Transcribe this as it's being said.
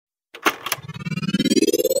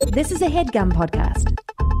This is a HeadGum podcast.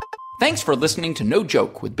 Thanks for listening to No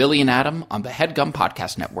Joke with Billy and Adam on the HeadGum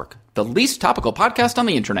Podcast Network, the least topical podcast on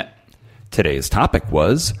the internet. Today's topic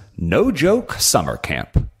was No Joke Summer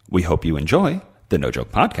Camp. We hope you enjoy the No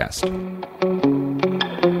Joke Podcast.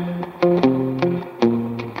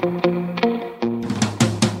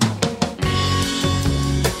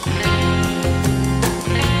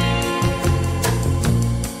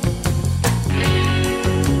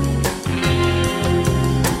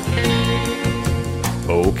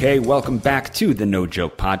 Okay, welcome back to the No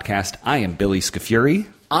Joke Podcast. I am Billy Scafuri.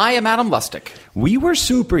 I am Adam Lustig. We were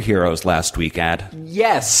superheroes last week, Ad.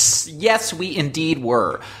 Yes, we indeed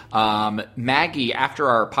were. Maggie, after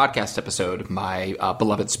our podcast episode, my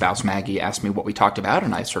beloved spouse Maggie asked me what we talked about,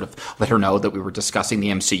 and I sort of let her know that we were discussing the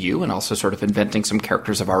MCU and also sort of inventing some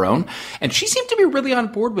characters of our own. And she seemed to be really on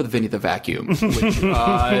board with Vinny the Vacuum, which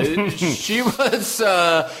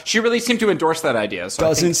she really seemed to endorse that idea. So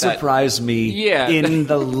doesn't surprise me in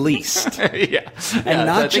the least. And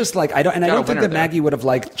not just like I don't think that Maggie would have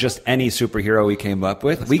liked just any superhero we came up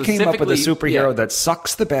with. We came up with a superhero that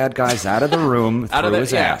sucks the bad guys out of the room through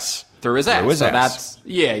his ass. Through his ass. That's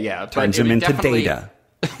turns him into Data.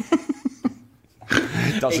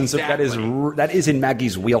 That is in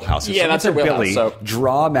Maggie's wheelhouse. If that's her wheelhouse. Billy,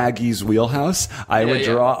 draw Maggie's wheelhouse. I would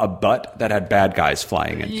draw a butt that had bad guys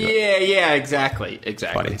flying into it. Yeah, exactly.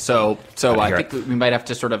 Funny. So I think we might have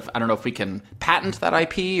to sort of, I don't know if we can patent that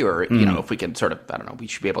IP or, if we can sort of, I don't know, we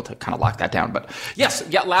should be able to kind of lock that down. But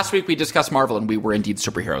last week we discussed Marvel and we were indeed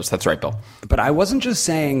superheroes. That's right, Bill. But I wasn't just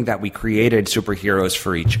saying that we created superheroes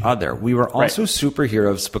for each other. We were also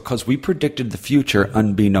superheroes because we predicted the future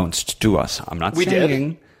unbeknownst to us. I'm not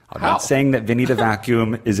saying that Vinny the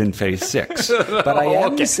Vacuum is in Phase 6, but I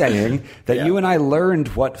am saying that you and I learned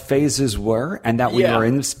what phases were and that we were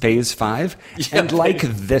in Phase 5, and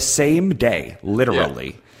the same day,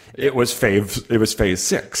 literally, it was Phase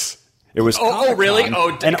 6. It was Comic-Con, really? And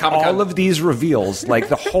Comic-Con. All of these reveals, like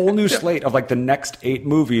the whole new slate of like the next 8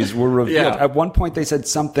 movies were revealed. At one point they said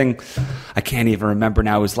something, I can't even remember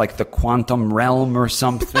now, it was like the Quantum Realm or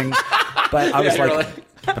something. But I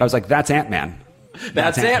was like, that's Ant-Man.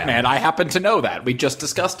 That's Ant-Man. I happen to know that. We just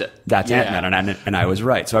discussed it. That's Ant-Man, and I was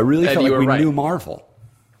right. So I really felt like we knew Marvel.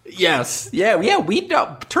 Yes. Yeah.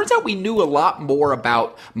 Turns out we knew a lot more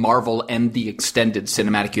about Marvel and the extended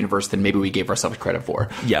cinematic universe than maybe we gave ourselves credit for.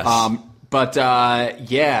 Yes. But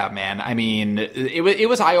man. I mean, it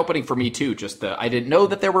was eye-opening for me too. I didn't know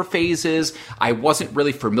that there were phases. I wasn't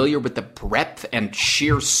really familiar with the breadth and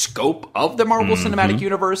sheer scope of the Marvel Cinematic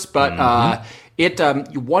Universe. But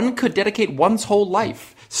one could dedicate one's whole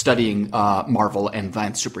life studying Marvel and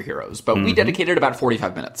advanced superheroes. But we dedicated about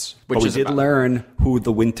 45 minutes. We did learn who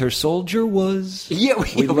the Winter Soldier was. Yeah,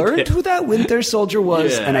 we learned who that Winter Soldier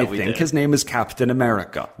was, and I think his name is Captain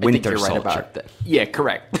America. Winter Soldier. Right about that. Yeah,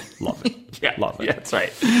 correct. Love it. Love it. Yeah, that's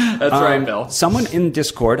right. That's right, Bill. Someone in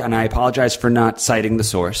Discord, and I apologize for not citing the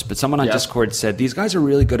source, but someone on Discord said, these guys are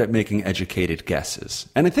really good at making educated guesses.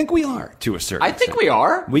 And I think we are, to a certain extent. I think we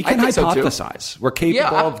are. We can hypothesize. We're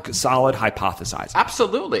capable of solid hypothesizing.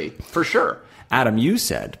 Absolutely. For sure. Adam, you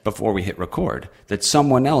said, before we hit record, that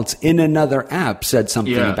someone else in another app said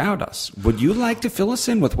something about us. Would you like to fill us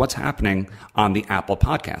in with what's happening on the Apple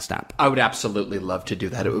Podcast app? I would absolutely love to do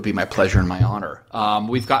that. It would be my pleasure and my honor.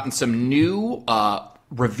 We've gotten some new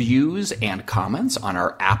reviews and comments on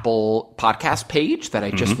our Apple Podcast page that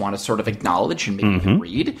I just want to sort of acknowledge and maybe even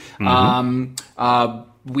read.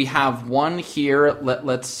 We have one here,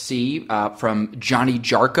 let's see, from Johnny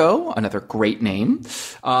Jarko, another great name.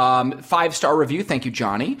 5-star review, thank you,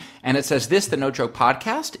 Johnny. And it says, the No Joke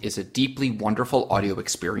Podcast is a deeply wonderful audio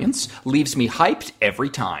experience, leaves me hyped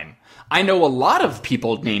every time. I know a lot of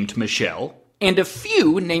people named Michelle, and a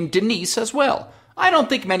few named Denise as well. I don't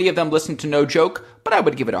think many of them listen to No Joke, but I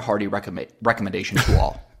would give it a hearty recommendation to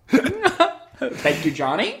all. Thank you,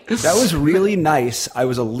 Johnny. That was really nice. I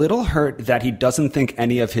was a little hurt that he doesn't think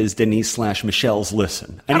any of his Denise/Michelle's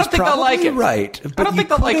listen. And I don't think they'll like it. Right. But I don't think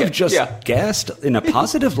they'll like it. Just guessed in a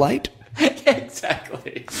positive light.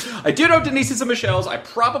 Exactly. I do know Denise's and Michelle's. I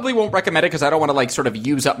probably won't recommend it because I don't want to sort of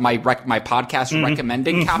use up my podcast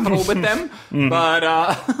recommending capital with them.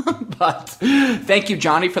 But thank you,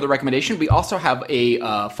 Johnny, for the recommendation. We also have a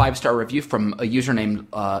 5-star review from a user named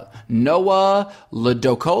Noah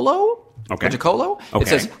Ledocolo. Okay. It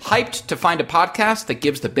says, hyped to find a podcast that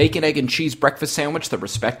gives the bacon, egg, and cheese breakfast sandwich the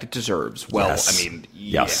respect it deserves. Well,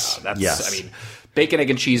 yes. I mean, bacon, egg,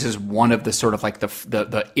 and cheese is one of the sort of like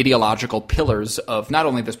the ideological pillars of not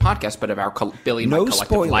only this podcast, but of our Billy and my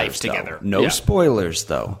collective life together. No spoilers,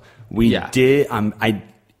 though. We did.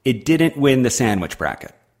 It didn't win the sandwich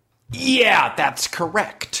bracket. Yeah, that's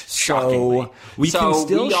correct. So we can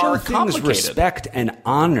still show things respect and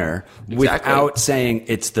honor without saying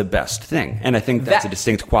it's the best thing. And I think that's a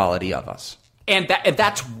distinct quality of us. And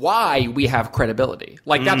that's why we have credibility.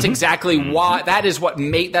 Like, that's exactly why, that is what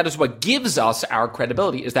gives us our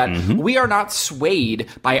credibility, is that we are not swayed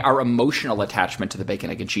by our emotional attachment to the bacon,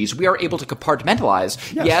 egg, and cheese. We are able to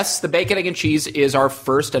compartmentalize. Yes, the bacon, egg, and cheese is our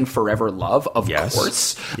first and forever love, of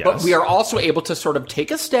course. Yes. But we are also able to sort of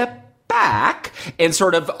take a step back and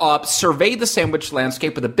sort of survey the sandwich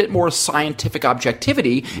landscape with a bit more scientific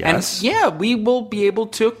objectivity. Yes. And we will be able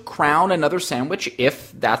to crown another sandwich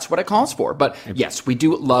if that's what it calls for. But yes, we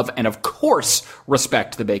do love and of course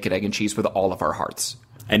respect the bacon, egg, and cheese with all of our hearts.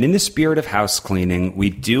 And in the spirit of house cleaning, we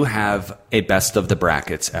do have a Best of the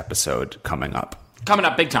Brackets episode coming up. Coming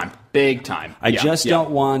up big time. Big time. I just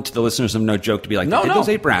don't want the listeners of No Joke to be like, they did those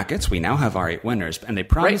 8 brackets. We now have our 8 winners. And they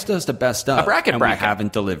promised us the best of. A bracket. We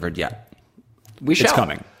haven't delivered yet. We shall. It's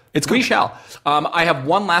coming. We shall. I have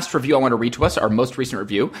one last review I want to read to us, our most recent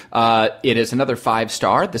review. It is another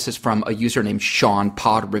 5-star. This is from a user named Sean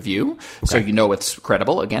Pod Review. So you know it's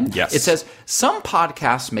credible again. Yes. It says, some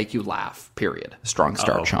podcasts make you laugh, period. Strong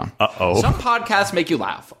start, Sean. Some podcasts make you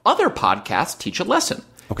laugh. Other podcasts teach a lesson.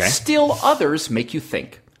 Okay. Still others make you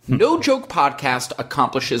think. No Joke Podcast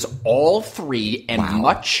accomplishes all 3 and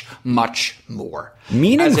much, much more.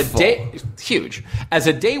 Meaningful. Huge. As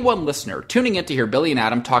a day one listener, tuning in to hear Billy and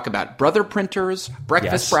Adam talk about brother printers,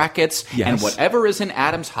 breakfast brackets, and whatever is in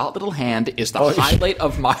Adam's hot little hand is the highlight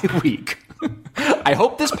of my week. I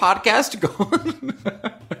hope this podcast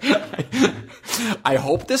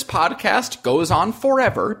goes on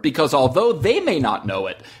forever, because although they may not know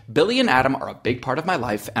it, Billy and Adam are a big part of my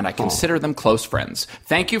life, and I consider them close friends.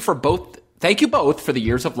 Thank you both for the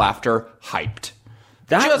years of laughter. Hyped.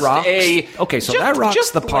 That rocks. That rocks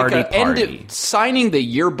the party. Signing the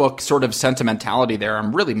yearbook sort of sentimentality there.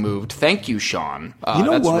 I'm really moved. Thank you, Sean.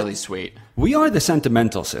 That's really sweet. We are the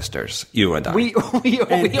sentimental sisters, you and I. We are.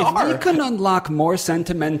 If we can unlock more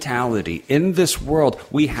sentimentality in this world,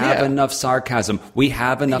 we have enough sarcasm. We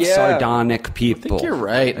have enough sardonic people. I think you're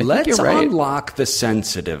right. Let's unlock the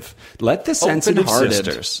sensitive. Let the sensitive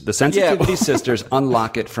sisters, the sensitivity sisters,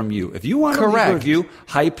 unlock it from you. If you want to leave a review,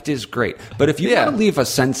 hyped is great. But if you want to leave a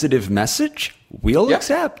sensitive message, we'll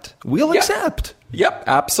accept. We'll accept. Yep,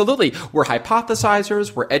 absolutely. We're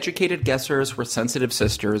hypothesizers, we're educated guessers, we're sensitive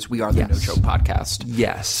sisters. We are the No Joke Podcast.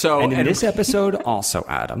 Yes. So, and in this episode also,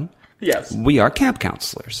 Adam, we are camp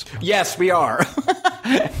counselors. Yes, we are.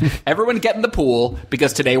 Everyone get in the pool,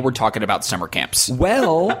 because today we're talking about summer camps.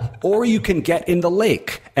 Well, or you can get in the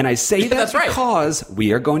lake. And I say that because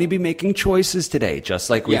we are going to be making choices today, just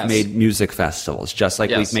like we've made music festivals, just like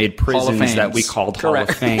we've made prisons that we called Hall of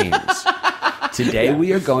Fames. Today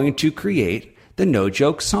we are going to create the No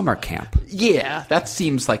Joke Summer Camp. Yeah, that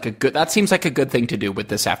seems like a good thing to do with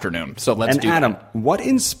this afternoon. So let's do Adam, that. What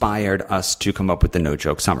inspired us to come up with the No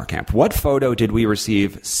Joke Summer Camp? What photo did we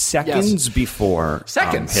receive seconds before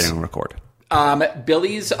hitting record?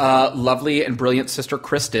 Billy's lovely and brilliant sister,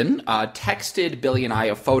 Kristen, texted Billy and I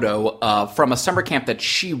a photo from a summer camp that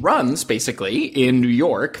she runs, basically, in New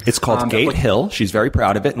York. It's called Gate Hill. She's very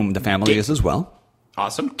proud of it, and the family is as well.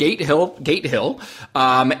 Awesome. Gate Hill.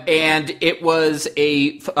 And it was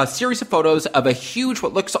a series of photos of a huge,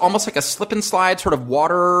 what looks almost like a slip and slide sort of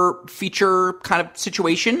water feature kind of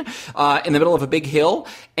situation, in the middle of a big hill.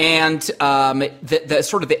 And, the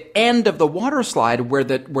sort of the end of the water slide where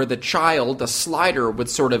the child, the slider, would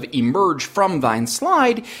sort of emerge from thine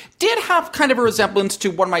slide did have kind of a resemblance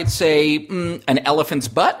to, one might say, an elephant's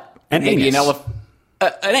butt. Maybe an elephant.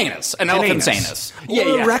 An anus. An elephant's anus.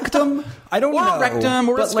 Or a rectum? I don't know. Or a rectum,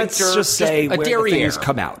 or a sphincter. Let's just say where the things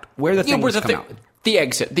come out. Where the things come out. The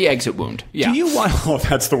exit wound. Yeah. Do you want... Oh,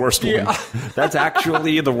 that's the worst one. That's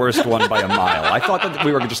actually the worst one by a mile. I thought that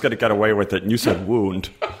we were just going to get away with it, and you said wound.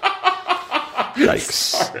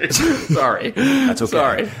 Yikes. Sorry. That's okay.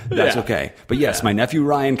 Sorry. That's okay. But yes, my nephew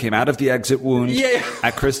Ryan came out of the exit wound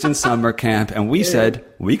at Kristen's summer camp, and we said,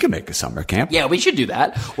 we can make a summer camp. Yeah, we should do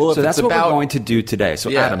that. Well, so that's what we're going to do today.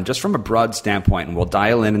 So Adam, just from a broad standpoint, and we'll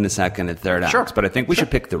dial in the second and third acts, but I think we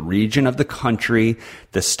should pick the region of the country,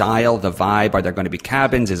 the style, the vibe. Are there going to be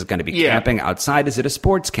cabins? Is it going to be camping outside? Is it a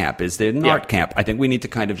sports camp? Is it an art camp? I think we need to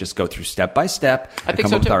kind of just go through step by step and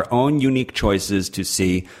come up with our own unique choices to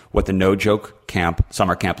see what the No Joke Camp,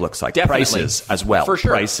 summer camp looks like. Definitely. Prices as well. For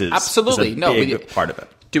sure. Prices. Absolutely. Is a big part of it.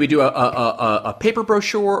 Do we do a paper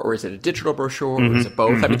brochure, or is it a digital brochure, or is it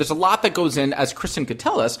both? I mean, there's a lot that goes in, as Kristen could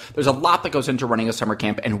tell us, there's a lot that goes into running a summer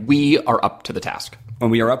camp, and we are up to the task. And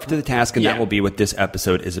we are up to the task, and that will be what this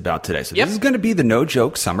episode is about today. So this is going to be the No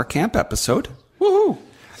Joke Summer Camp episode. Woohoo!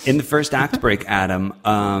 In the first act break, Adam,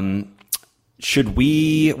 do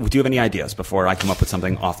you have any ideas before I come up with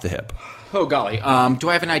something off the hip? Oh golly! Do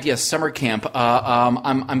I have an idea? Summer camp.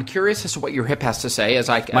 I'm curious as to what your hip has to say as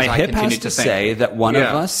I My hip continue has to to think. say that one of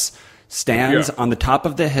us stands on the top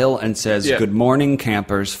of the hill and says, "Good morning,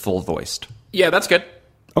 campers," full voiced. Yeah, that's good.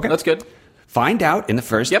 Okay, that's good. Find out in the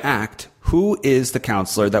first act who is the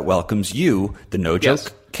counselor that welcomes you, the no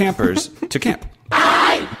joke campers, to camp.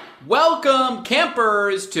 Welcome,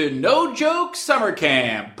 campers, to No Joke Summer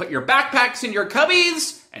Camp. Put your backpacks in your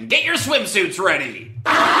cubbies and get your swimsuits ready.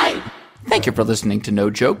 Thank you for listening to No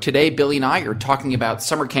Joke. Today, Billy and I are talking about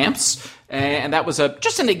summer camps, and that was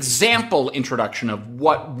just an example introduction of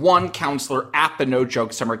what one counselor at the No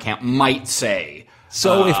Joke Summer Camp might say.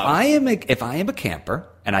 So if I am a camper,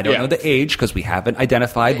 and I don't know the age because we haven't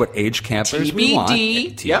identified what age campers we want.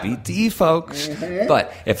 TBD, folks. Mm-hmm.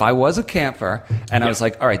 But if I was a camper and I was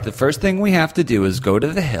like, all right, the first thing we have to do is go to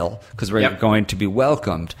the hill because we're going to be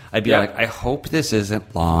welcomed. I'd be like, I hope this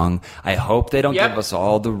isn't long. I hope they don't give us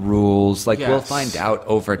all the rules. Like, we'll find out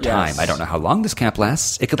over time. Yes. I don't know how long this camp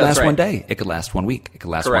lasts. It could last one day. It could last 1 week. It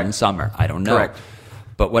could last one summer. I don't know. Correct.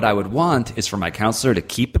 But what I would want is for my counselor to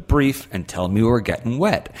keep it brief and tell me we're getting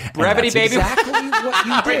wet. Brevity, baby. Exactly what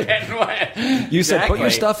you did. Getting wet. You said, put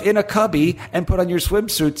your stuff in a cubby and put on your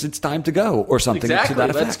swimsuits. It's time to go, or something to that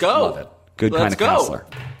effect. Let's go. Love it. Good kind of counselor.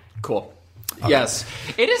 Cool. Okay. Yes.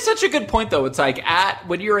 It is such a good point, though. It's like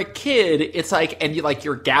when you're a kid, it's like, and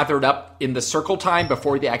you're gathered up in the circle time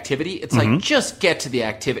before the activity. It's like, just get to the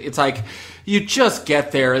activity. It's like, you just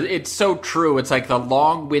get there. It's so true. It's like the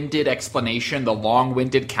long-winded explanation, the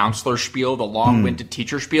long-winded counselor spiel, the long-winded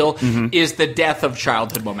teacher spiel is the death of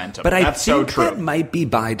childhood momentum. But that's I think so true. that might be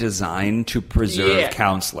by design to preserve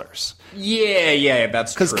counselors. Yeah,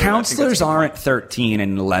 that's true. Because counselors aren't 13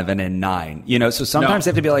 and 11 and 9, so sometimes they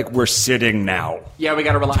have to be like, we're sitting now. Yeah, we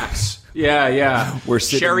got to relax. Yeah. We're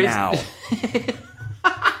sitting now.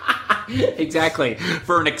 Exactly.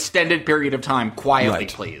 For an extended period of time, quietly,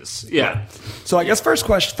 please. Yeah. So I guess first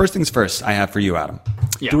things first I have for you, Adam.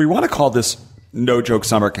 Yeah. Do we want to call this No Joke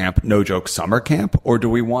Summer Camp, No Joke Summer Camp, or do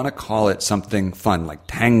we want to call it something fun like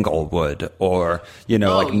Tanglewood or,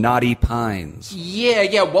 like Naughty Pines?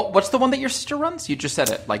 Yeah. What's the one that your sister runs? You just said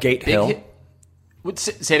it. Like Gate Hill.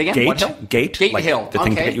 Say it again. What hill? Gate like Hill. The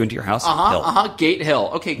thing to get you into your house. Gate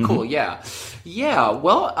Hill. Okay, cool. Yeah.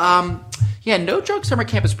 Well, No Joke Summer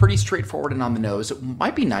Camp is pretty straightforward and on the nose. It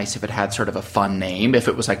might be nice if it had sort of a fun name, if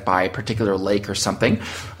it was like by a particular lake or something.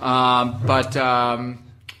 I've got an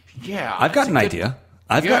idea.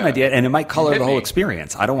 I've got an idea, and it might color the whole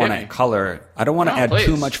experience. I don't want to color. I don't want to add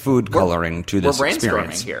too much food coloring to this experience. We're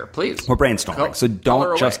brainstorming here, please. We're brainstorming, so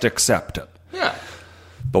don't just accept it. Yeah.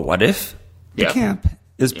 But what if the camp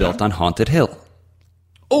is built on Haunted Hill?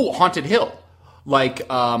 Oh, Haunted Hill. Like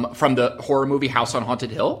from the horror movie House on Haunted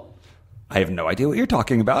Hill? I have no idea what you're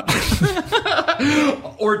talking about.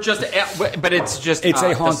 Or just, but it's just... It's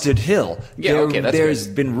a haunted hill. Yeah, There's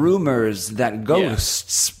been rumors that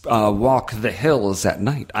ghosts walk the hills at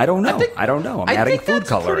night. I don't know. I'm adding food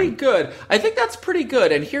coloring. I think that's pretty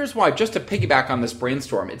good. And here's why, just to piggyback on this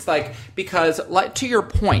brainstorm. It's like, because to your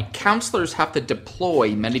point, counselors have to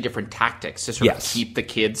deploy many different tactics to sort of keep the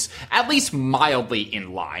kids at least mildly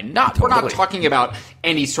in line. We're not talking about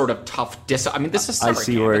any sort of tough this is summer camp. I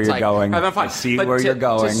see where you're going. I see where you're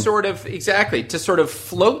going. To sort of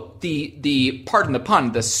float the pardon the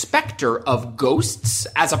pun, the specter of ghosts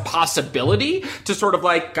as a possibility, to sort of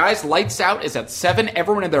like, guys, lights out is at 7,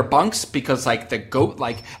 everyone in their bunks, because like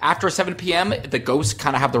after 7 p.m. the ghosts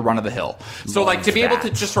kind of have the run of the hill. So to be able to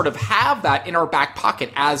just sort of have that in our back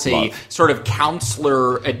pocket as a sort of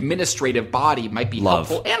counselor administrative body might be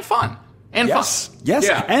helpful and fun. And fun. Yes,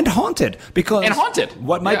 and haunted.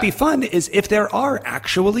 What might be fun is if there are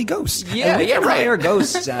actually ghosts. Yeah, we can hire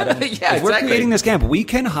ghosts, Adam. If we're creating this camp, we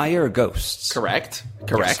can hire ghosts. Correct.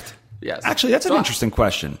 Yes. Actually, that's an interesting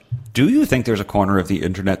question. Do you think there's a corner of the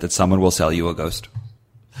internet that someone will sell you a ghost?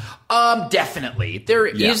 Definitely.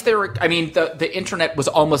 The internet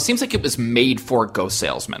seems like it was made for ghost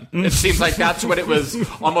salesmen. It seems like that's what it was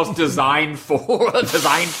almost designed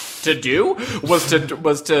to do, was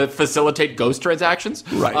to facilitate ghost transactions.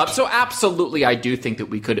 Right. So absolutely, I do think that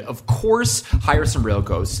we could, of course, hire some real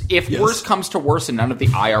ghosts. If worse comes to worse and none of the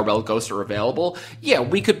IRL ghosts are available,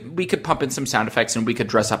 we could pump in some sound effects and we could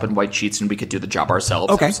dress up in white sheets and we could do the job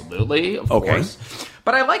ourselves. Okay. Absolutely, of course.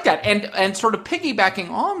 But I like that. And sort of piggybacking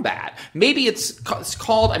on that, maybe it's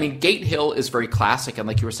called, Gate Hill is very classic, and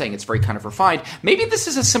like you were saying, it's very kind of refined. Maybe this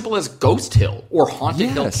is as simple as Ghost Hill or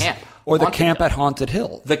Haunted Hill Camp. Or the camp at Haunted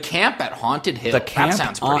Hill. The camp at Haunted Hill. That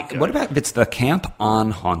sounds pretty good. What about if it's the camp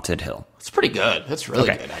on Haunted Hill? It's pretty good. That's really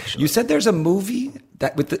good, actually. You said there's a movie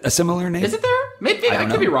that with a similar name? Is it there? Maybe I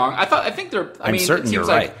could be wrong. I think there. I'm certain it seems you're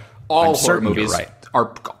like right. all horror movies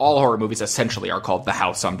all horror movies essentially are called The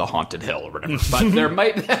House on the Haunted Hill or whatever. But there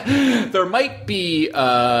might be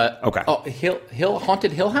Haunted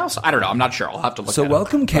Hill House? I don't know. I'm not sure. I'll have to look. So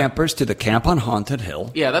welcome campers to the camp on Haunted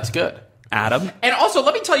Hill. Yeah, that's good. Adam. And also,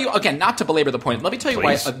 let me tell you, again, not to belabor the point, let me tell you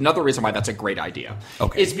why another reason why that's a great idea.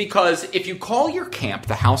 Okay. Is because if you call your camp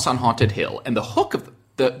the House on Haunted Hill, and the hook of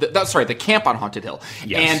the camp on Haunted Hill.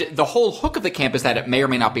 Yes. And the whole hook of the camp is that it may or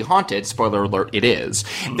may not be haunted. Spoiler alert, it is.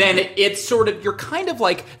 Then it's sort of, you're kind of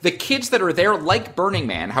like the kids that are there, like Burning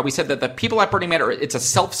Man, how we said that the people at Burning Man it's a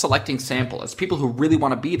self-selecting sample. It's people who really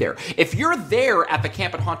want to be there. If you're there at the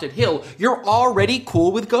camp at Haunted Hill, you're already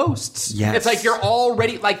cool with ghosts. Yes. It's like you're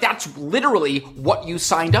already, like that's literally what you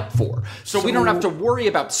signed up for. So we don't have to worry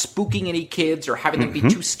about spooking any kids or having them be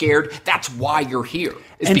too scared. That's why you're here.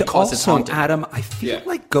 And because also, it's haunted. Adam, I feel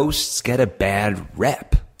like ghosts get a bad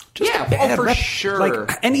rep. Just a bad for rep. sure.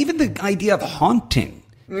 And even the idea of haunting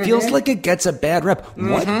feels like it gets a bad rep.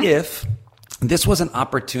 What if this was an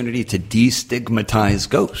opportunity to destigmatize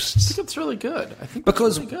ghosts? I think it's really good.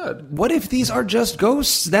 Because really good. What if these are just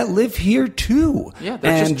ghosts that live here too? Yeah,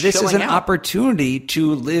 they're and just this is an out. opportunity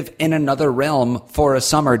to live in another realm for a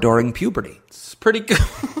summer during puberty. It's pretty good.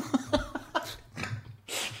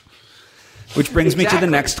 Which brings me to the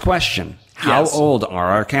next question. How old are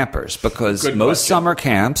our campers? Because most summer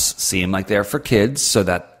camps seem like they're for kids so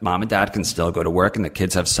that mom and dad can still go to work and the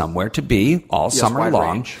kids have somewhere to be all summer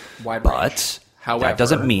long. Wide range. But that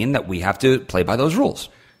doesn't mean that we have to play by those rules.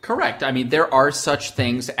 Correct. I mean, there are such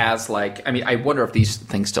things as I wonder if these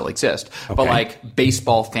things still exist, but like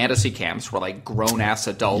baseball fantasy camps where like grown-ass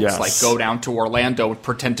adults like go down to Orlando and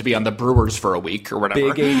pretend to be on the Brewers for a week or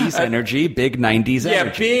whatever. Big 80s energy, big 90s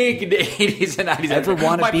energy. Yeah, big 80s and 90s Ever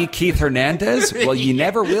want to be Keith Hernandez? Well, you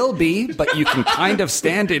never will be, but you can kind of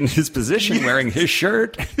stand in his position wearing his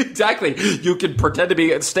shirt. Exactly. You can pretend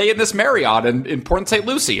to stay in this Marriott in Port St.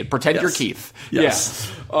 Lucie and pretend you're Keith.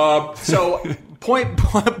 Yes. Yeah. So... Point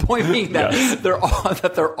being that there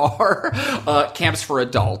are camps for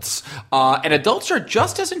adults, and adults are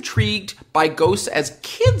just as intrigued by ghosts as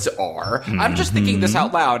kids are. I'm just thinking this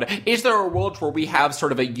out loud. Is there a world where we have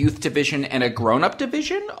sort of a youth division and a grown-up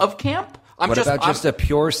division of camp? What about a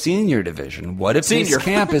pure senior division? What if this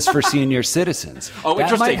camp is for senior citizens?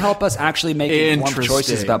 That might help us actually make informed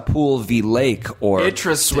choices about pool v. lake or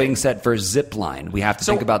swing set versus zip line. We have to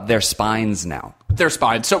think about their spines now. Their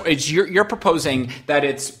spines. So you're proposing that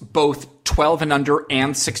it's both 12 and under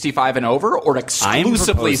and 65 and over, or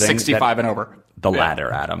exclusively 65 and over? The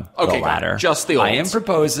latter, Adam. Okay, the latter. Just the olds. I am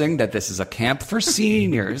proposing that this is a camp for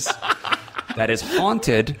seniors that is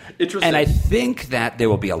haunted. Interesting. And I think that there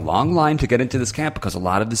will be a long line to get into this camp because a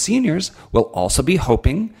lot of the seniors will also be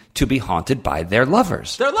hoping to be haunted by their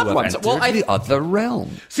lovers. Their loved ones. Well, the other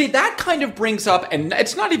realm. See, that kind of brings up, and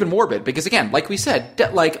it's not even morbid, because again, like we said,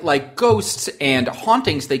 like ghosts and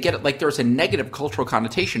hauntings, they get it like there's a negative cultural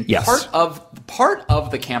connotation. Yes. Part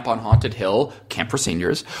of the Camp on Haunted Hill, Camp for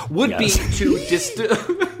Seniors, would be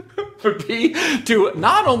to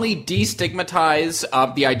not only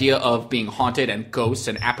destigmatize the idea of being haunted and ghosts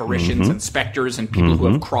and apparitions and specters and people who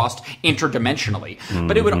have crossed interdimensionally,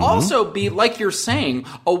 but it would also be, like you're saying,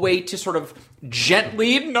 a way to sort of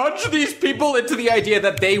gently nudge these people into the idea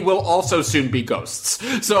that they will also soon be ghosts.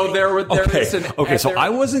 So so I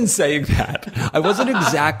wasn't saying that. I wasn't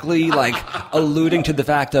exactly like alluding to the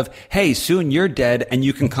fact of, hey, soon you're dead and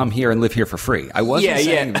you can come here and live here for free. I wasn't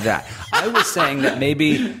saying that. I was saying that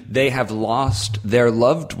maybe they have lost their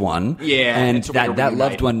loved one, and that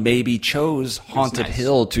loved one maybe chose Haunted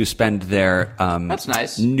Hill to spend their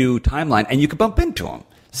new timeline, and you could bump into them.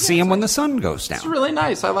 See him when the sun goes down. It's really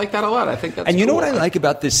nice. I like that a lot. I think that's And you know what I like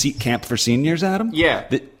about this camp for seniors, Adam? Yeah.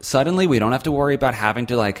 That suddenly we don't have to worry about having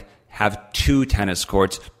to have 2 tennis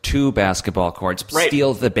courts, 2 basketball courts,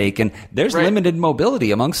 steal the bacon. There's limited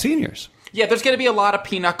mobility among seniors. Yeah, there's going to be a lot of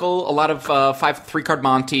pinochle, a lot of 3-card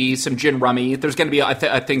Monty, some gin rummy. There's going to be, I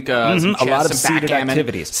think, some chess, a lot of some seated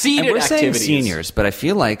activities. And we're saying seniors, but I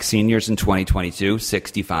feel like seniors in 2022,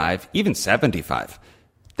 65, even 75.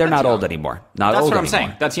 They're not old anymore. That's what I'm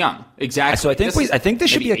saying. That's young. Exactly. So I think this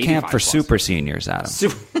should be a camp for super seniors, Adam.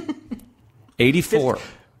 84.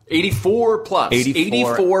 84 plus.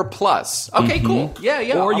 84 plus. Okay, cool.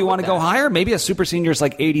 Yeah. Or you want to go higher? Maybe a super senior is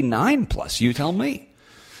like 89 plus. You tell me.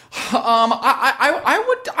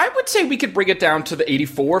 I would say we could bring it down to the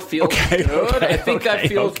 84. Feels good. I think that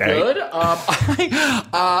feels good.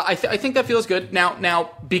 I think that feels good.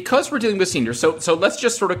 Now, because we're dealing with seniors, so let's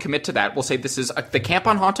just sort of commit to that. We'll say this is the Camp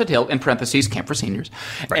on Haunted Hill, in parentheses, Camp for Seniors.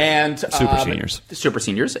 Right. And Super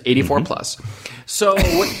Seniors, 84 plus. So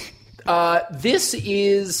this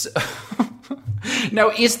is... Now,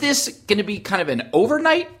 is this going to be kind of an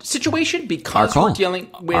overnight situation? Because we're dealing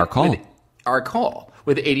with our call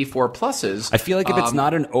with 84 pluses. I feel like if it's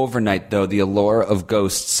not an overnight, though, the allure of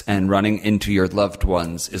ghosts and running into your loved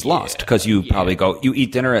ones is lost. Because you probably you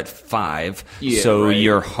eat dinner at 5, so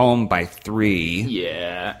you're home by 3.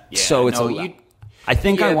 Yeah. So it's I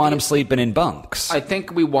think I want them sleeping in bunks. I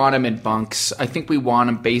think we want them in bunks. I think we want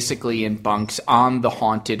them basically in bunks on the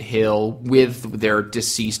haunted hill with their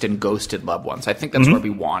deceased and ghosted loved ones. I think that's where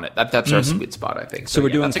we want it. That's our sweet spot, I think. So we're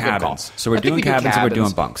doing cabins. So we're doing cabins and we're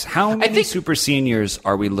doing bunks. How many super seniors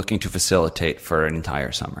are we looking to facilitate for an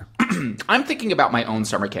entire summer? I'm thinking about my own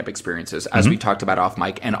summer camp experiences, as we talked about off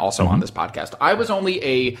mic and also on this podcast. I was only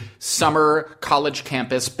a summer college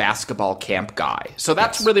campus basketball camp guy. So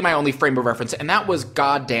that's really my only frame of reference. And that was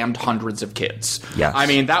goddamned hundreds of kids. Yes. I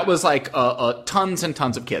mean, that was like tons and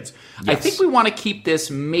tons of kids. Yes. I think we want to keep this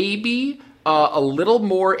maybe a little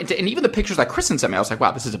more into, and even the pictures that Kristen sent me, I was like,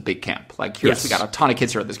 wow, this is a big camp. Like, we got a ton of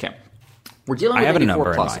kids here at this camp. We're dealing with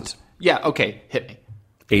 84 pluses. Yeah, okay, hit me.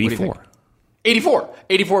 84.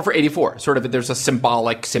 84 for 84. Sort of, there's a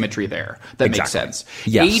symbolic symmetry there that makes sense.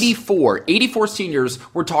 Yes. 84 seniors.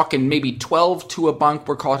 We're talking maybe 12 to a bunk.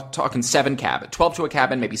 We're talking 7 cabins. 12 to a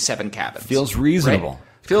cabin, maybe 7 cabins. Feels reasonable. Right?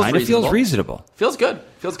 Feels reasonable. Feels good.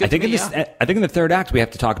 I think in the third act we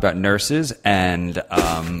have to talk about nurses and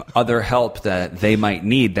other help that they might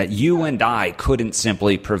need that you and I couldn't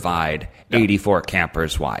simply provide 84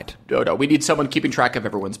 campers wide. No. We need someone keeping track of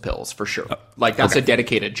everyone's pills for sure. That's a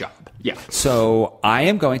dedicated job. Yeah. So I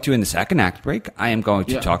am going to, in the second act break, I am going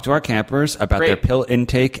to talk to our campers about their pill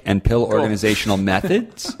intake and pill organizational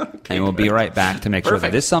methods. And we'll be right back to make sure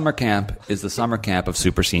that this summer camp is the summer camp of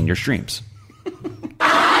Super Senior Streams.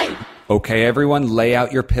 Okay, everyone, lay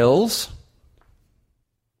out your pills.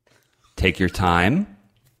 Take your time.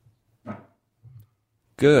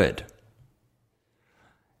 Good.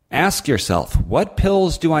 Ask yourself, what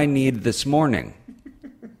pills do I need this morning?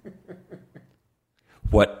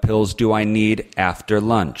 What pills do I need after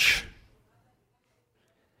lunch?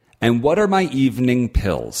 And what are my evening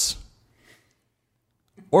pills?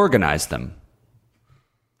 Organize them.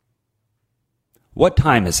 What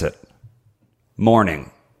time is it?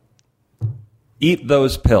 Morning. Eat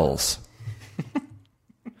those pills.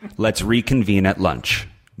 Let's reconvene at lunch.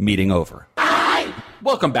 Meeting over.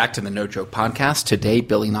 Welcome back to the No Joke Podcast. Today,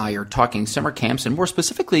 Billy and I are talking summer camps and more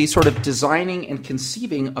specifically sort of designing and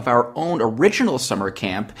conceiving of our own original summer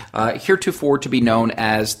camp, heretofore to be known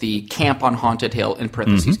as the Camp on Haunted Hill, in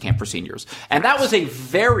parentheses, Camp for Seniors. And that was a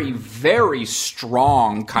very, very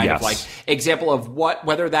strong kind of like example of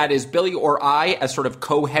whether that is Billy or I as sort of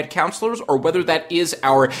co-head counselors or whether that is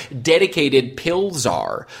our dedicated pill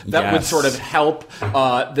czar that would sort of help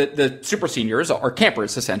the super seniors or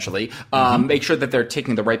campers essentially make sure that they're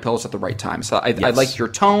taking the right pills at the right time. So I liked your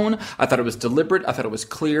tone. I thought it was deliberate. I thought it was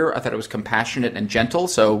clear. I thought it was compassionate and gentle.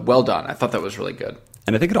 So well done. I thought that was really good.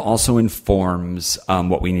 And I think it also informs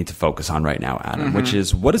what we need to focus on right now, Adam, which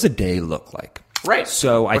is what does a day look like? Right.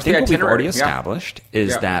 So I think what we've already established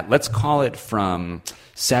is that let's call it from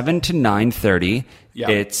 7 to 9:30.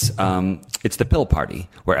 It's the pill party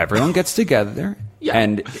where everyone gets together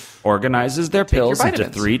and organizes their pills into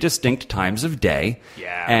 3 distinct times of day.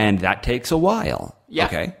 Yeah. And that takes a while. Yeah.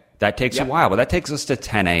 Okay. That takes a while, but that takes us to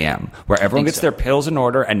 10 a.m. where everyone gets their pills in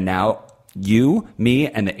order, and now you, me,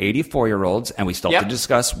 and the 84-year-olds, and we still have to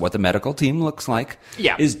discuss what the medical team looks like,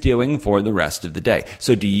 is doing for the rest of the day.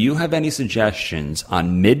 So do you have any suggestions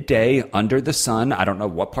on midday, under the sun? I don't know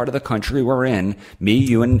what part of the country we're in. Me,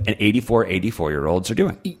 you, and 84-year-olds are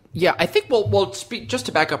doing. Yeah, I think just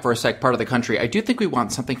to back up for a sec, part of the country, I do think we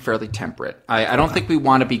want something fairly temperate. I don't think we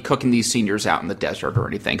want to be cooking these seniors out in the desert or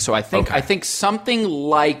anything. So I think something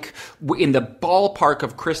like in the ballpark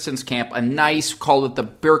of Kristen's camp, a nice, call it the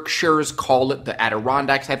Berkshires, call it the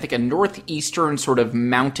Adirondacks. I think a northeastern sort of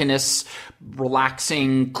mountainous,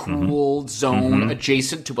 relaxing, cool zone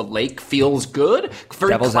adjacent to a lake feels good.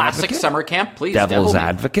 Very classic summer camp, please. Devil's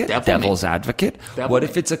advocate. What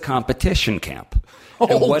if it's a competition camp?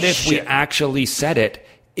 And what if we actually set it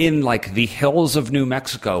in like the hills of New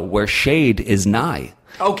Mexico where shade is nigh?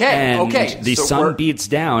 Okay. The sun beats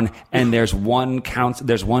down and there's one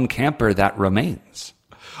camper that remains.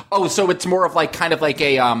 Oh, so it's more of kind of like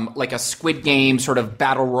a Squid Game sort of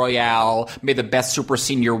battle royale. May the best super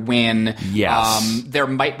senior win. Yes. There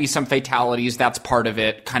might be some fatalities. That's part of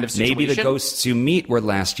it. Kind of situation. Maybe the ghosts you meet were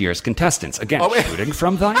last year's contestants. Again, shooting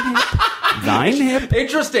from thine hip. Thine hip.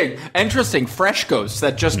 Interesting. Fresh ghosts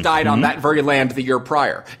that just died on that very land the year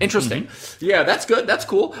prior. Interesting. Yeah, that's good. That's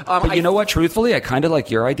cool. But you know what? Truthfully, I kind of like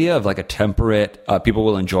your idea of like a temperate. People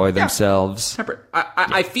will enjoy themselves. Temperate.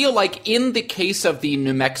 I feel like in the case of the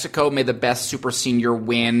New Mexico, may the best super senior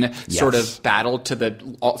win sort of battle to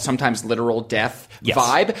the sometimes literal death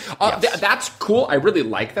vibe. That's cool. I really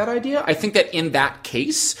like that idea. I think that in that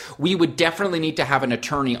case, we would definitely need to have an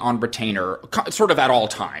attorney on retainer sort of at all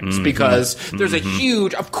times because there's a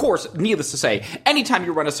huge, of course, needless to say, anytime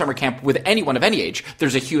you run a summer camp with anyone of any age,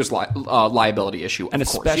 there's a huge liability issue. And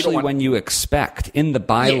especially when you expect in the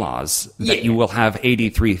bylaws that you will have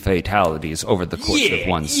 83 fatalities over the course of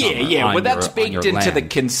one summer. When that's baked into the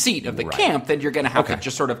conceit of the camp, then you're going to have to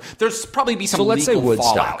just sort of, there's probably be some so let's legal say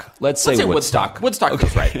Woodstock. fallout. Let's say Woodstock. Woodstock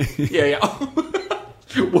feels right.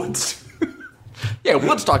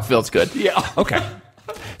 Woodstock feels good. Yeah. Okay.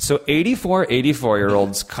 So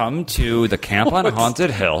 84-year-olds come to the Camp on Haunted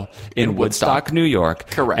Hill in Woodstock, New York.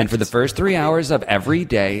 Correct. And for the first 3 hours of every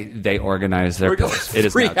day, they organize their pills. It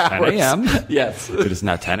is now 10 a.m. Yes. It is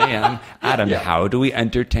now 10 a.m. Adam, how do we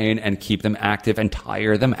entertain and keep them active and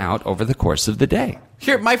tire them out over the course of the day?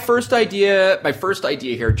 Here, my first idea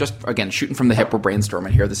here, just again shooting from the hip, we're brainstorming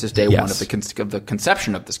here. This is day one of the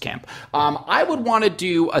conception of this camp. I would want to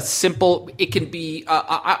do a simple. It can be.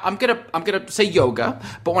 I'm gonna say yoga,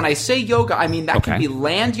 but when I say yoga, I mean that can be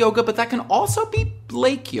land yoga, but that can also be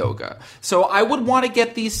lake yoga. So I would want to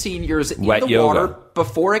get these seniors in the water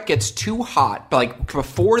before it gets too hot, like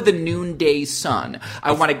before the noonday sun.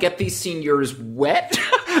 I want to get these seniors wet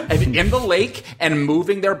and in the lake and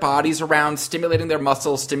moving their bodies around, stimulating their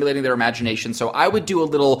muscles, stimulating their imagination. So I would do a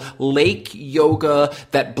little lake yoga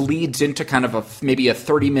that bleeds into kind of maybe a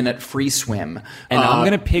 30-minute free swim. And I'm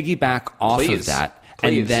going to piggyback off of that.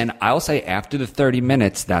 And then I'll say after the 30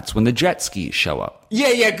 minutes, that's when the jet skis show up.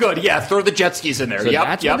 Yeah, good. Yeah, throw the jet skis in there. So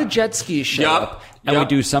that's when the jet skis show up. And we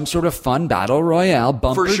do some sort of fun battle royale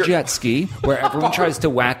bumper jet ski where everyone tries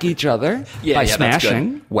to whack each other by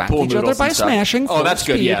smashing. Whack each other by smashing. Oh, that's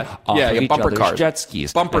good. Bumper cars. Jet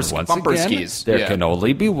skis. Bumper skis. There can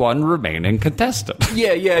only be one remaining contestant.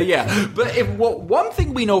 But one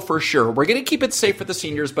thing we know for sure, we're going to keep it safe for the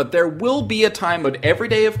seniors, but there will be a time on every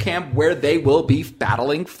day of camp where they will be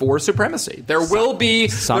battling for supremacy. There will be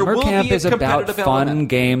summer camp is about fun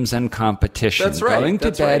games and competition. That's right. Going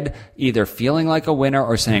to bed either feeling like a winner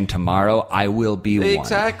or saying tomorrow I will be one.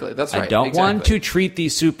 Exactly. That's right. I don't want to treat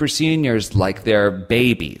these super seniors like they're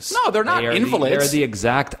babies. No, they're not invalids. They're the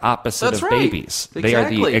exact opposite of babies. Exactly. They are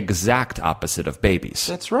the exact opposite of babies.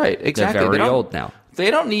 That's right. Exactly. They're very old now.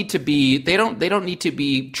 They don't need to be. They don't need to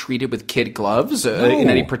be treated with kid gloves in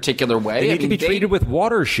any particular way. They need to be treated with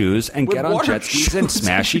water shoes and get on jet skis and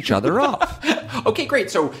smash each other up. Okay,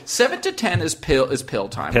 great. So 7 to 10 is pill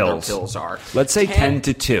time. Pills. Pills are. Let's say 10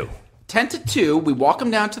 to 2. 10 to 2, we walk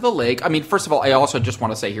them down to the lake. I mean, first of all, I also just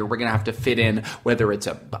want to say here, we're going to have to fit in whether it's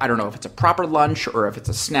I don't know if it's a proper lunch or if it's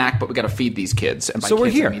a snack, but we got to feed these kids. And by so we're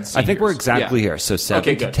kids, here. I mean I think we're exactly here. So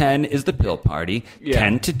 7 to 10 is the pill party.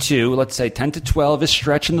 10 to 2, let's say 10 to 12 is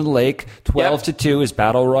stretch in the lake. 12 to 2 is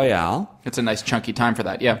battle royale. It's a nice chunky time for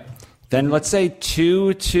that, Then let's say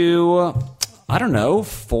 2 to, I don't know,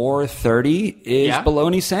 4:30 is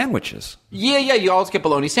bologna sandwiches. Yeah, you always get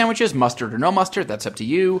bologna sandwiches, mustard or no mustard, that's up to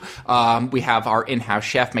you. We have our in-house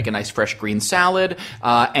chef make a nice fresh green salad,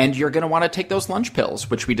 and you're going to want to take those lunch pills,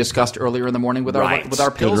 which we discussed earlier in the morning with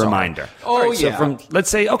our pills. Good reminder. Oh, right, so let's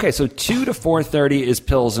say, so 2 to 4:30 is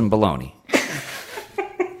pills and bologna.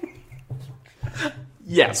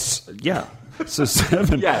 Yes. Yeah. So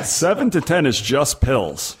 7 to 10 is just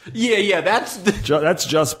pills. That's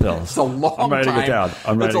just pills. It's a long time.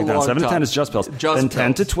 I'm writing it down. 7 to 10 is just pills. Then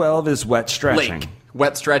 10 to 12 is wet stretching.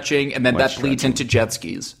 Wet stretching, and then that bleeds into jet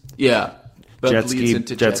skis. Yeah.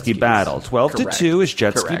 Jet ski battle. 12 to 2 is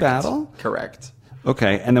jet ski battle. Correct.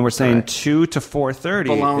 Okay, and then we're saying 2 to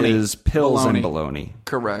 4:30 is pills and bologna.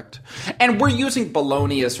 Correct. And we're using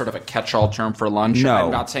bologna as sort of a catch-all term for lunch. No.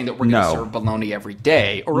 I'm not saying that we're going to serve bologna every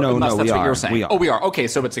day, or unless that's what you're saying. We are. Oh, we are. Okay,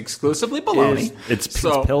 so it's exclusively bologna. It's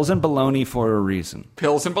pills and bologna for a reason.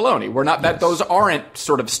 Pills and bologna. We're not that those aren't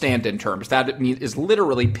sort of stand-in terms. That is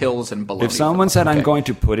literally pills and bologna. If someone said, "I'm going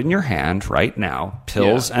to put in your hand right now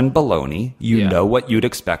pills and bologna," you know what you'd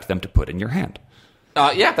expect them to put in your hand.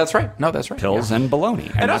 Yeah, that's right. No, that's right. Pills and bologna.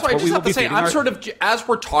 And that's why I just have to say, I'm sort of, as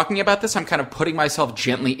we're talking about this, I'm kind of putting myself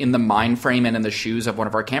gently in the mind frame and in the shoes of one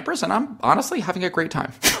of our campers, and I'm honestly having a great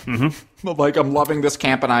time. Mm-hmm. Like, I'm loving this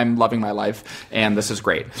camp, and I'm loving my life, and this is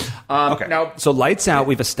great. Okay. Now, so lights out,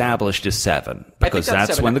 we've established is 7, because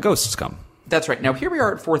that's 7. When the ghosts come. That's right. Now, here we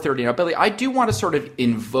are at 4:30. Now, Billy, I do want to sort of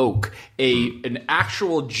invoke an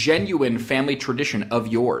actual, genuine family tradition of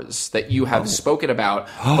yours that you have spoken about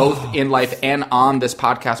both in life and on this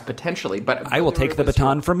podcast potentially. But I will take the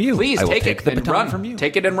baton from you. Please take it and run. From you.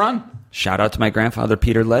 Take it and run. Shout out to my grandfather,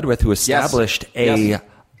 Peter Ledwith, who established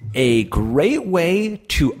a great way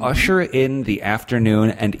to usher in the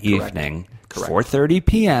afternoon and evening. Correct. 4:30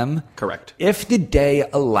 p.m. Correct. If the day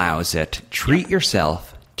allows it, treat yourself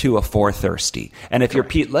to a 4:30. And if you're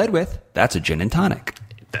Pete Ledwith, that's a gin and tonic.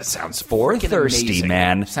 That sounds 4:30,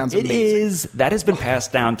 man. Sounds amazing. It is. That has been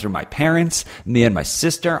passed down through my parents. Me and my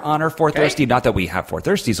sister honor 4:30. Okay. Not that we have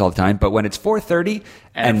 4:30s all the time, but when it's 4:30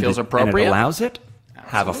 and it feels appropriate, and it allows it,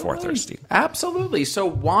 have a 4:30. Absolutely. So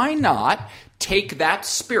why not take that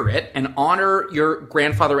spirit and honor your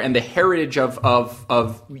grandfather and the heritage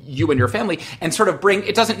of you and your family, and sort of bring,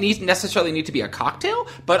 it doesn't necessarily need to be a cocktail,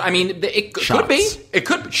 but I mean, it could be. It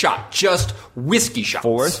could be shot, just whiskey shots.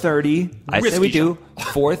 4:30. I say we do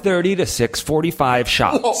 4:30 to 6:45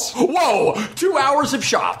 shots. Whoa, 2 hours of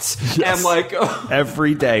shots. Yes. And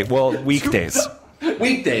every day. Well, weekdays.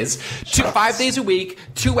 Weekdays, 5 days a week,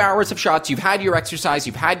 2 hours of shots. You've had your exercise,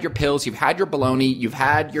 you've had your pills, you've had your bologna, you've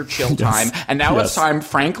had your chill time, and now it's time,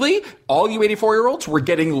 frankly, all you 84-year-olds, we're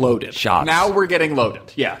getting loaded. Shots. Now we're getting loaded.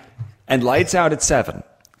 Yeah. And lights out at 7.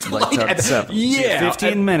 Lights out at 7. Yeah.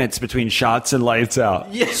 15 minutes between shots and lights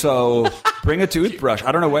out. Yeah. So bring a toothbrush.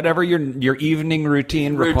 I don't know, whatever your evening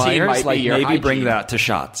routine requires, like maybe hygiene. Bring that to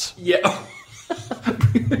shots. Yeah.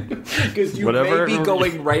 Because you may be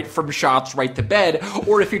going right from shots right to bed,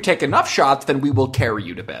 or if you take enough shots, then we will carry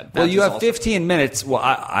you to bed. Well, you have 15 minutes.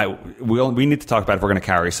 Well, we need to talk about if we're going to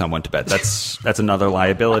carry someone to bed. That's another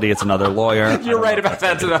liability. It's another lawyer. You're right about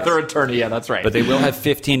that. That's another attorney. Yeah, that's right. But they will have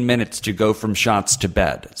 15 minutes to go from shots to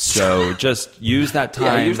bed. So just use that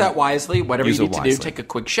time. Yeah, use that wisely. Whatever you need to do, take a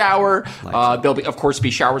quick shower. There'll be, of course,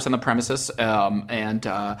 be showers on the premises,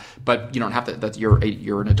 but you don't have to.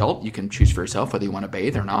 You're an adult. You can choose for yourself whether you want to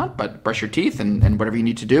bathe or not. But brush your teeth and whatever you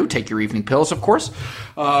need to do. Take your evening pills, of course.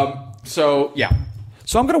 So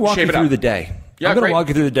I'm going to walk you through the day. Yeah, I'm going to walk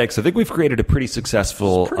you through the day because I think we've created a pretty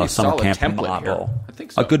successful summer camp model. Here. I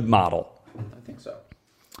think so. A good model. I think so.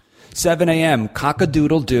 7 a.m.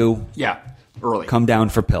 Cock-a-doodle-doo. Yeah, early. Come down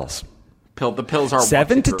for pills. The pills are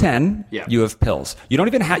 7 to 10. Yeah. You have pills. You don't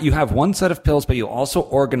even have. You have one set of pills, but you also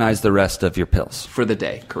organize the rest of your pills for the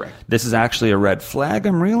day. Correct. This is actually a red flag.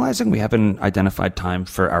 I'm realizing we haven't identified time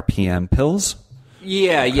for our PM pills.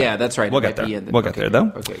 Yeah, that's right. We'll get there. We'll get there,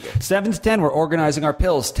 though. Okay, good. 7 to 10, we're organizing our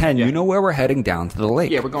pills. 10, you know where we're heading, down to the lake.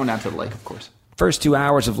 Yeah, we're going down to the lake, of course. First 2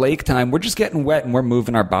 hours of lake time, we're just getting wet and we're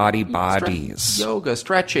moving our bodies. Yoga,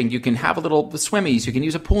 stretching. You can have a little swimmies. You can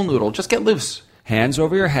use a pool noodle. Just get loose. Hands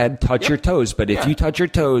over your head, touch your toes. But if you touch your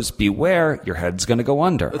toes, beware, your head's going to go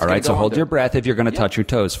under. All right, so hold your breath if you're going to touch your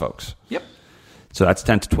toes, folks. Yep. So that's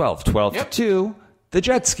 10 to 12. 12 to 2, the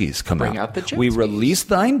jet skis come Bring out. out the jet skis. We release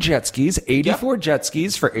 9 jet skis, 84 jet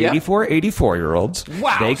skis for 84-year-olds.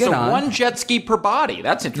 Wow, they get on. One jet ski per body.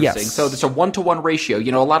 That's interesting. Yes. So it's a 1-to-1 ratio.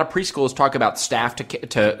 You know, a lot of preschoolers talk about staff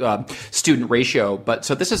to student ratio, but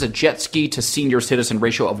so this is a jet ski to senior citizen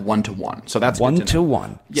ratio of 1-to-1. So that's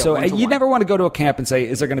 1-to-1. Yeah, so 1-to-1. You never want to go to a camp and say,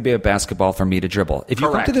 is there going to be a basketball for me to dribble? If you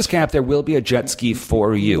come to this camp, there will be a jet ski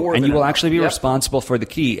for you. And you will actually be responsible for the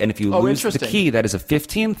key. And if you lose the key, that is a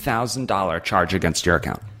 $15,000 charge against your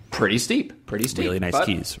account. Pretty steep. Really nice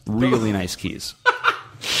keys. Really nice keys.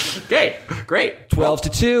 Okay, great. 12 to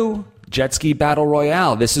 2, jet ski battle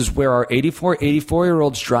royale. This is where our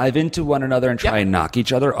 84-year-olds drive into one another and try and knock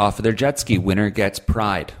each other off of their jet ski. Winner gets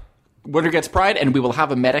pride. Winner gets pride, and we will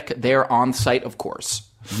have a medic there on site, of course.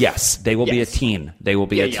 Yes, they will be a team. They will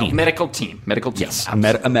be a team. Medical team. Yes, a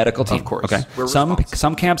medical team. Of course. Okay.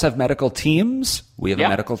 Some camps have medical teams. We have a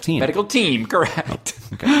medical team. Medical team, correct.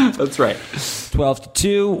 Okay. That's right. 12 to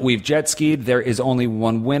 2, we've jet skied. There is only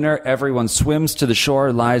one winner. Everyone swims to the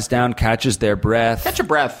shore, lies down, catches their breath. Catch your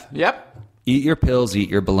breath. Yep. Eat your pills, eat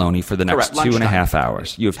your bologna for the next 2.5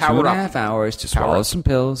 hours. You have 2.5 hours to swallow some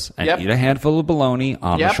pills and eat a handful of bologna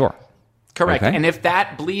on the shore. Correct. Okay. And if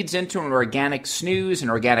that bleeds into an organic snooze, an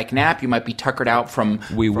organic nap, you might be tuckered out from...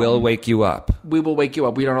 We will wake you up. We will wake you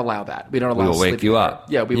up. We don't allow that. We don't allow We will wake you up.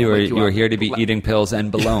 Yeah, we will wake you up. You are here to be eating pills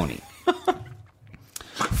and bologna.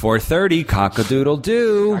 4:30,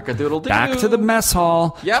 cock-a-doodle-doo. Cock-a-doodle-doo. Back to the mess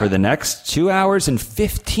hall for the next 2 hours and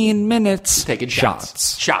 15 minutes. Taking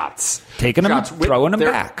shots. Taking them, throwing them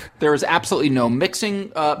back. There is absolutely no mixing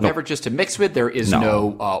beverages to mix with. There is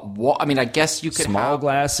no I mean, I guess you could small have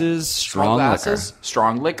glasses,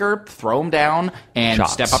 strong liquor, throw them down, and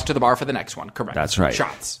shots. step up to the bar for the next one. Correct. That's right.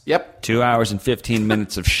 Shots. Yep. 2 hours and 15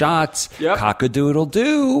 minutes of shots. Yep.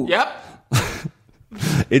 Cock-a-doodle-doo. Yep.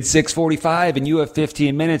 It's 6:45, and you have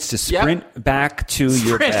 15 minutes to sprint back to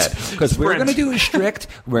your bed, because we're going to do a strict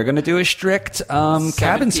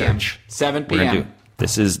cabin search. 7 p.m.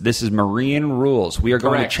 This is Marine rules. We are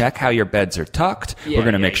going to check how your beds are tucked. We're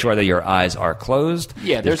going to make sure that your eyes are closed.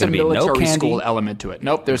 Yeah, there's a military school element to it.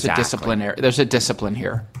 Nope, there's a discipline here. There's a discipline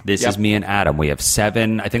here. This is me and Adam. We have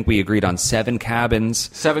 7. I think we agreed on 7 cabins.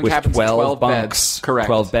 7 with cabins, 12 bunks. Beds. Correct.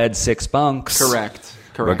 12 beds, 6 bunks. Correct.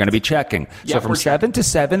 We're going to be checking. So from 7 to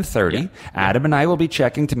 7:30, Adam and I will be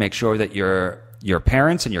checking to make sure that your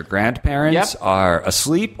parents and your grandparents are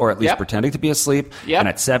asleep, or at least pretending to be asleep. And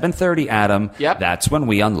at 7:30, Adam, that's when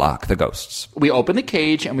we unlock the ghosts. We open the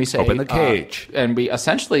cage and we say, open the cage. And we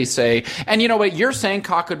essentially say, and you know what, you're saying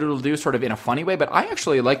cock-a-doodle-doo sort of in a funny way, but I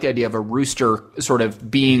actually like the idea of a rooster sort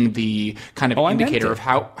of being the kind of indicator of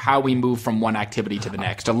how we move from one activity to the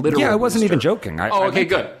next. A literal I wasn't rooster. even joking. Okay,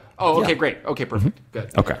 good. Oh, okay, great. Okay, perfect.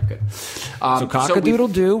 Good. Okay. Good. So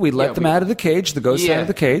cock-a-doodle-doo, we let them out of the cage, the ghosts out of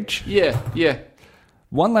the cage. Yeah.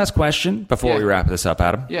 One last question before we wrap this up,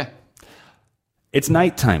 Adam. Yeah. It's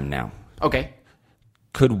nighttime now. Okay.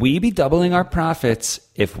 Could we be doubling our profits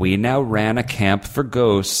if we now ran a camp for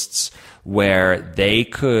ghosts where they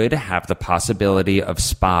could have the possibility of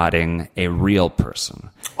spotting a real person?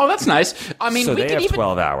 Oh, that's nice. I mean, so we they could have even,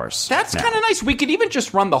 12 hours. That's kind of nice. We could even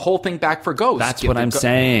just run the whole thing back for ghosts. That's what I'm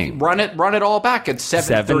saying. Run it all back at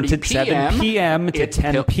 7:30 p.m. 7 p.m. to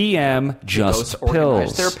 10 p.m. Just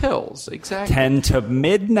pills. Their pills, exactly. 10 to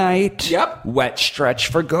midnight. Yep. Wet stretch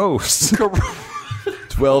for ghosts.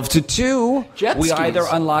 12 to 2, we either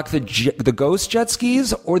unlock the ghost jet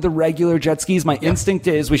skis or the regular jet skis. My instinct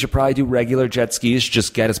is we should probably do regular jet skis,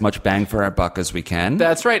 just get as much bang for our buck as we can.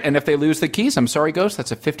 That's right. And if they lose the keys, I'm sorry, ghost,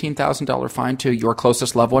 that's a $15,000 fine to your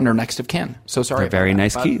closest loved one or next of kin. So sorry. They're very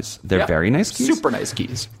nice keys. They're very nice keys. Super nice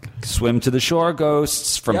keys. Swim to the shore,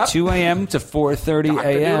 ghosts, from 2 a.m. to 4:30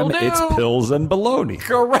 a.m. It's pills and baloney.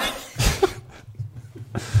 Correct.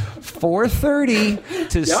 4:30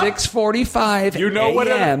 to 6:45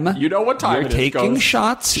 a.m. You know what time You're taking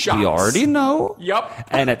shots. We already know. Yep.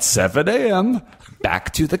 And at 7 a.m.,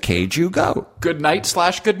 back to the cage you go. Good night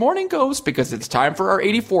 / good morning, ghost, because it's time for our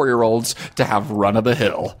 84-year-olds to have run of the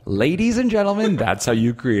hill. Ladies and gentlemen, that's how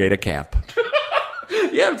you create a camp.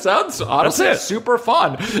 Yeah, it sounds honestly super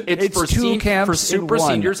fun. It's for two camps for super in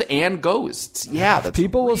one. Seniors and ghosts. Yeah, that's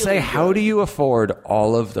people will say, "How do you afford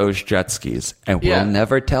all of those jet skis?" And we'll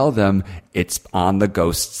never tell them it's on the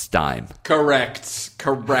ghost's dime. Correct,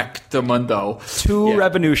 Mundo. 2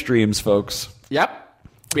 revenue streams, folks. Yep.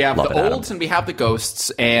 We have the olds and we have the ghosts,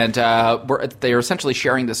 and they're essentially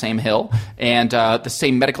sharing the same hill, and the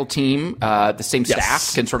same medical team, the same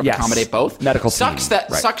staff can sort of accommodate both. Medical sucks team.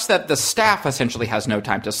 Sucks that the staff essentially has no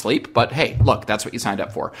time to sleep, but hey, look, that's what you signed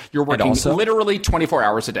up for. You're working literally 24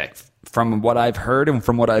 hours a day. From what I've heard and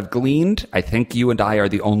from what I've gleaned, I think you and I are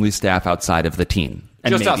the only staff outside of the team,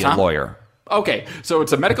 and just maybe us, a lawyer. Okay, so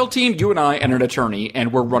it's a medical team, you and I, and an attorney,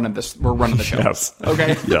 and we're running the show. Yes.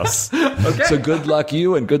 Okay. Yes. Okay. So good luck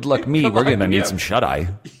you and good luck me. We're going to need some shut-eye.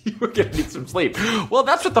 We're going to need some sleep. Well,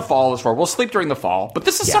 that's what the fall is for. We'll sleep during the fall, but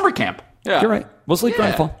this is summer camp. Yeah. You're right. We'll sleep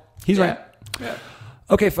during the fall. He's right. Yeah.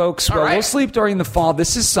 Okay, folks. We'll sleep during the fall.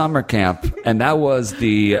 This is summer camp, and that was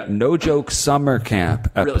the No Joke Summer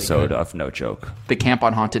Camp episode of No Joke. The camp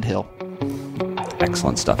on Haunted Hill.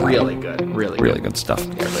 Excellent stuff. Really good. Really good stuff.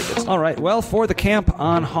 Yeah, really good stuff. All right. Well, for the camp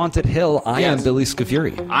on Haunted Hill, I am Billy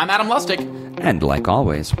Scafuri. I'm Adam Lustig. And like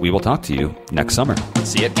always, we will talk to you next summer.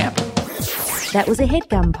 See you at camp. That was a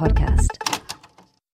HeadGum podcast.